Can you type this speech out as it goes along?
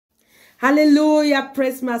Hallelujah,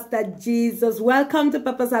 praise Master Jesus. Welcome to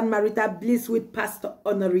Purpose and Marital Bliss with Pastor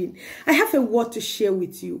Honorine. I have a word to share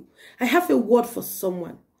with you. I have a word for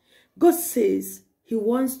someone. God says he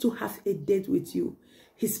wants to have a date with you.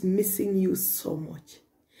 He's missing you so much.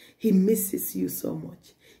 He misses you so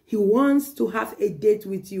much. He wants to have a date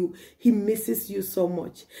with you. He misses you so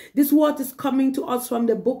much. This word is coming to us from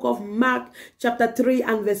the book of Mark chapter 3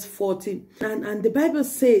 and verse 14. And the Bible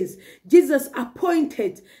says Jesus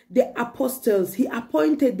appointed the apostles. He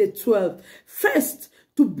appointed the 12 first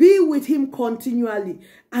to be with him continually,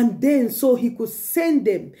 and then so he could send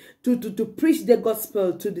them to preach the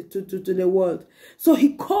gospel to the world. So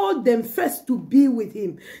he called them first to be with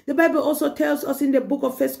him. The Bible also tells us in the book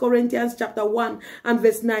of 1 Corinthians chapter 1 and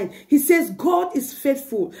verse 9, he says, God is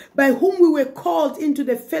faithful, by whom we were called into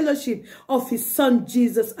the fellowship of his Son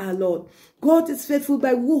Jesus our Lord. God is faithful,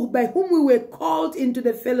 by whom we were called into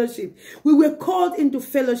the fellowship. We were called into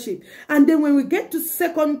fellowship. And then when we get to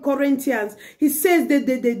 2 Corinthians, he says that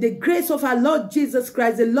the grace of our Lord Jesus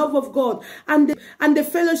Christ, the love of God, and the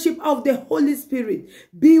fellowship of the Holy Spirit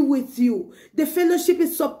be with you. The fellowship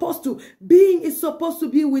is supposed to be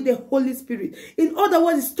with the Holy Spirit. In other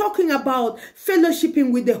words, it's talking about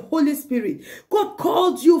fellowshipping with the Holy Spirit. God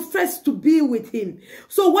called you first to be with him.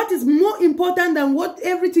 So what is more important than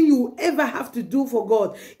everything you ever have to do for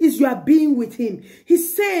God is you are being with him. He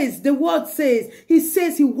says, the word says,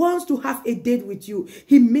 he wants to have a date with you.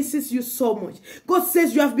 He misses you so much. God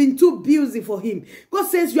says you have been too busy for him. God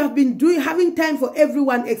says you have been having time for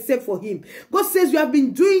everyone except for him. God says you have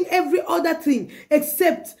been doing every other thing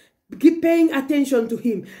except keep paying attention to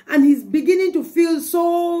him, and he's beginning to feel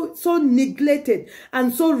so neglected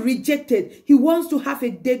and so rejected. He wants to have a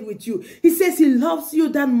date with you. He says he loves you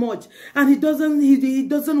that much, and he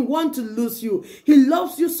doesn't want to lose you. He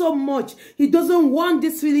loves you so much. He doesn't want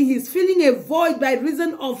this feeling. He's feeling a void by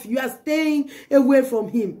reason of you are staying away from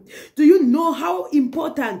him. Do you know how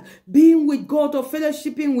important being with God or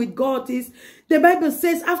fellowshipping with God is? The Bible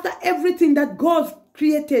says after everything that God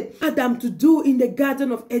created Adam to do in the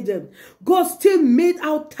Garden of Eden, God still made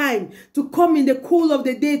out time to come in the cool of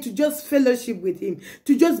the day to just fellowship with him,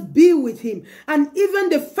 to just be with him. And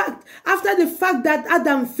even after the fact that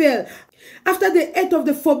Adam fell, after they ate of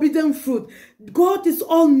the forbidden fruit, God is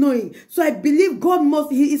all-knowing. So I believe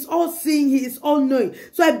he is all-seeing, he is all-knowing.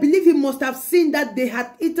 So I believe he must have seen that they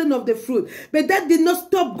had eaten of the fruit. But that did not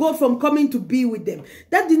stop God from coming to be with them.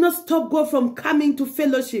 That did not stop God from coming to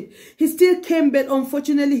fellowship. He still came, but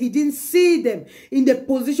unfortunately he didn't see them in the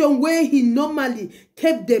position where he normally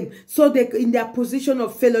kept them, so they in their position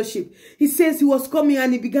of fellowship. He says he was coming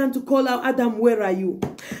and he began to call out, Adam, where are you?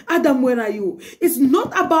 Adam, where are you? It's not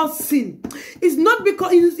about sin. It's not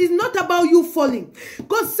about you falling.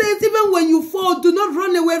 God says even when you fall, do not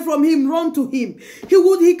run away from him, run to him.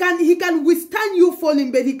 He can withstand you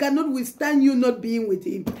falling, but he cannot withstand you not being with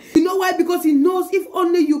him. You know why? Because he knows if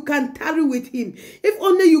only you can tarry with him, if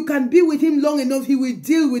only you can be with him long enough, he will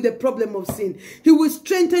deal with the problem of sin. He will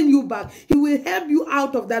strengthen you back. He will help you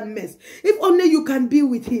out of that mess. If only you can be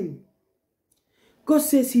with him. God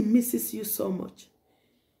says he misses you so much.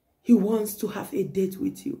 He wants to have a date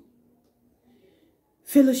with you.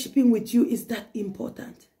 Fellowshipping with you is that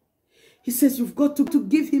important. He says you've got to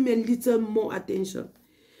give him a little more attention.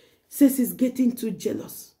 He says he's getting too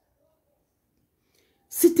jealous.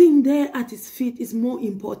 Sitting there at his feet is more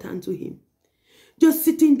important to him. Just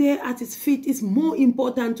sitting there at his feet is more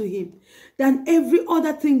important to him than every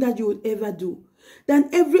other thing that you would ever do, than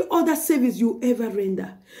every other service you ever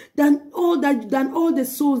render, than all the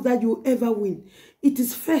souls that you ever win. It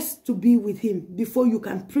is first to be with him before you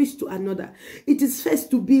can preach to another. It is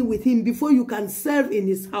first to be with him before you can serve in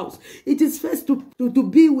his house. It is first to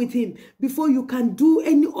be with him before you can do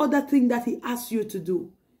any other thing that he asks you to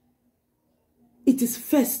do. It is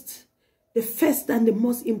first. The first and the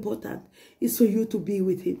most important is for you to be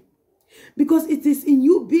with him. Because it is in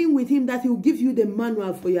you being with him that he will give you the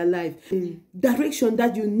manual for your life, the direction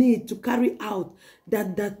that you need to carry out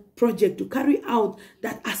that project, to carry out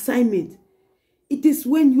that assignment. It is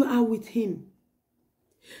when you are with him.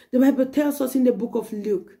 The Bible tells us in the book of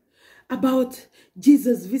Luke about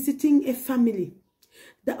Jesus visiting a family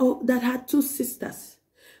that had two sisters,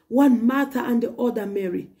 one Martha and the other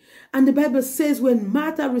Mary. And the Bible says when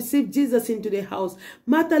Martha received Jesus into the house,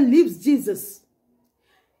 Martha leaves Jesus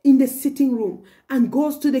in the sitting room and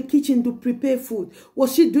goes to the kitchen to prepare food.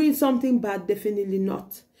 Was she doing something bad? Definitely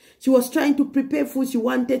not. She was trying to prepare food. She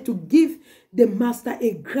wanted to give the master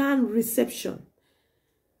a grand reception.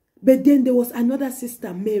 But then there was another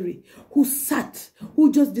sister, Mary, who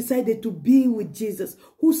just decided to be with Jesus,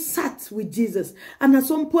 who sat with Jesus. And at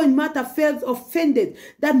some point, Martha felt offended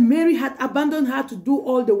that Mary had abandoned her to do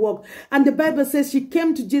all the work. And the Bible says she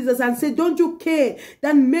came to Jesus and said, don't you care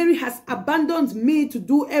that Mary has abandoned me to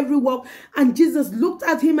do every work? And Jesus looked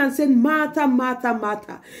at him and said, Martha, Martha,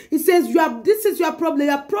 Martha. He says, this is your problem.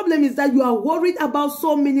 Your problem is that you are worried about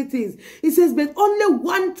so many things. He says, but only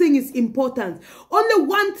one thing is important. Only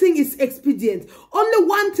one thing is expedient. Only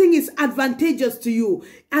one thing is advantageous to you.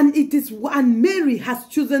 And Mary has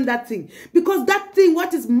chosen that thing. Because that thing,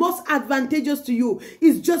 what is most advantageous to you,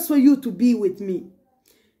 is just for you to be with me.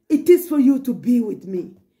 It is for you to be with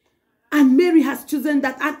me. And Mary has chosen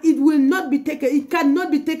that, and it will not be taken. It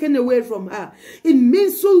cannot be taken away from her. It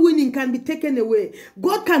means soul winning can be taken away.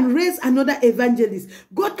 God can raise another evangelist.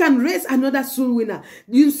 God can raise another soul winner.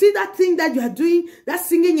 You see that thing that you are doing, that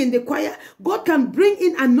singing in the choir? God can bring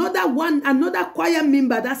in another choir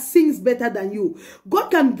member that sings better than you. God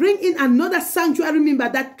can bring in another sanctuary member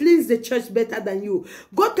that cleans the church better than you.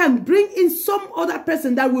 God can bring in some other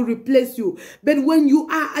person that will replace you. But when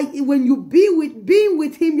being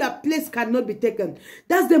with him, your place cannot be taken.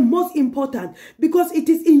 That's the most important, because it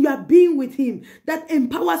is in your being with him that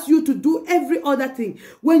empowers you to do every other thing.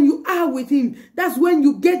 When you are with him, that's when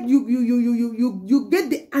you get you get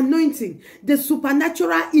the anointing, the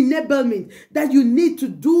supernatural enablement that you need to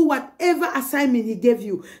do whatever assignment he gave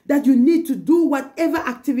you, that you need to do whatever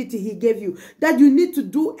activity he gave you, that you need to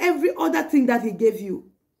do every other thing that he gave you.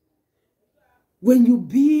 When you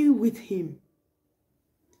be with him,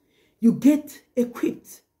 you get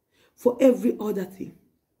equipped for every other thing.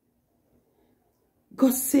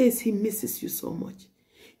 God says he misses you so much.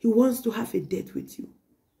 He wants to have a date with you.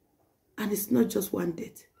 And it's not just one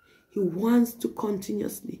date. He wants to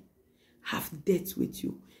continuously have dates with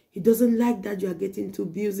you. He doesn't like that you are getting too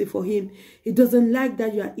busy for him. He doesn't like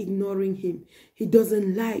that you are ignoring him. He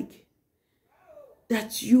doesn't like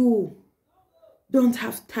that you don't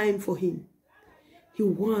have time for him. He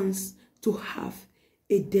wants to have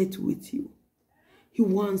a date with you. He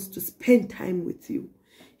wants to spend time with you.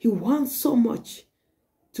 He wants so much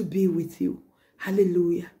to be with you.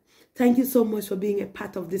 Hallelujah. Thank you so much for being a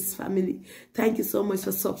part of this family. Thank you so much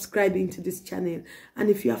for subscribing to this channel. And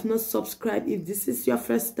if you have not subscribed, if this is your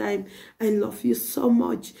first time, I love you so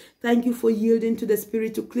much. Thank you for yielding to the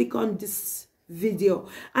Spirit to click on this video.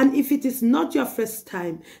 And if it is not your first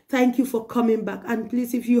time, thank you for coming back. And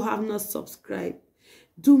please, if you have not subscribed,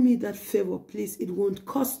 do me that favor, please. It won't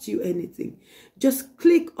cost you anything. Just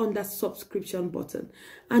click on that subscription button.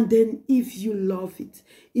 And then if you love it,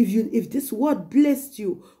 if this word blessed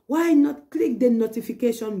you, why not click the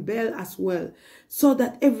notification bell as well, so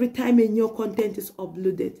that every time a new content is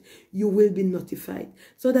uploaded, you will be notified.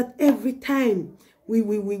 So that every time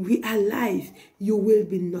we are live, you will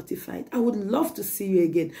be notified. I would love to see you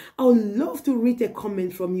again. I would love to read a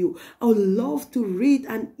comment from you. I would love to read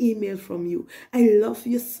an email from you. I love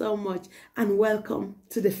you so much, and welcome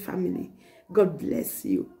to the family. God bless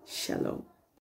you. Shalom.